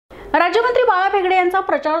राज्यमंत्री बाळा भेगडे यांचा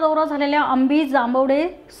प्रचार दौरा झालेल्या अंबी, जांभवडे,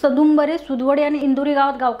 सदुंबरे, सुदवडे आणि इंदुरी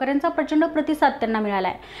गावात गावकऱ्यांचा प्रचंड प्रतिसाद त्यांना मिळाला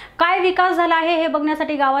आहे। काय विकास झाला आहे हे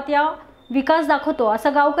बघण्यासाठी गावात या विकास दाखवतो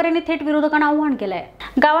असं गावकऱ्यांनी थेट विरोधकांना आव्हान केलं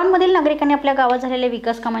आहे। गावांमधील नागरिकांनी आपल्या गावात झालेल्या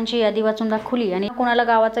विकास कामांची यादी वाचून दाखवली आणि कोणाला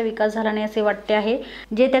गावाचा विकास झाला नाही असे वाटते आहे,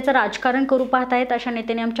 जे त्याचं राजकारण करू पाहत आहेत अशा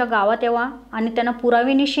नेत्याने आमच्या गावात यावा आणि त्यांना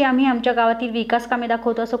पुराव्यानिशी आम्ही आमच्या गावातील विकास कामे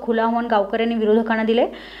दाखवतो असं खुलं आव्हान गावकऱ्यांनी विरोधकांना दिले।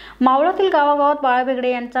 मावळातील गावागावात बाळा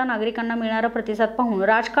भेगडे यांचा नागरिकांना मिळणारा प्रतिसाद पाहून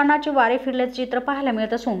राजकारणाचे वारे फिरल्याचे चित्र पाहायला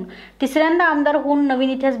मिळत असून तिसऱ्यांदा आमदार होऊन नवीन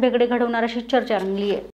इतिहास भेगडे घडवणार अशी चर्चा रंगली आहे।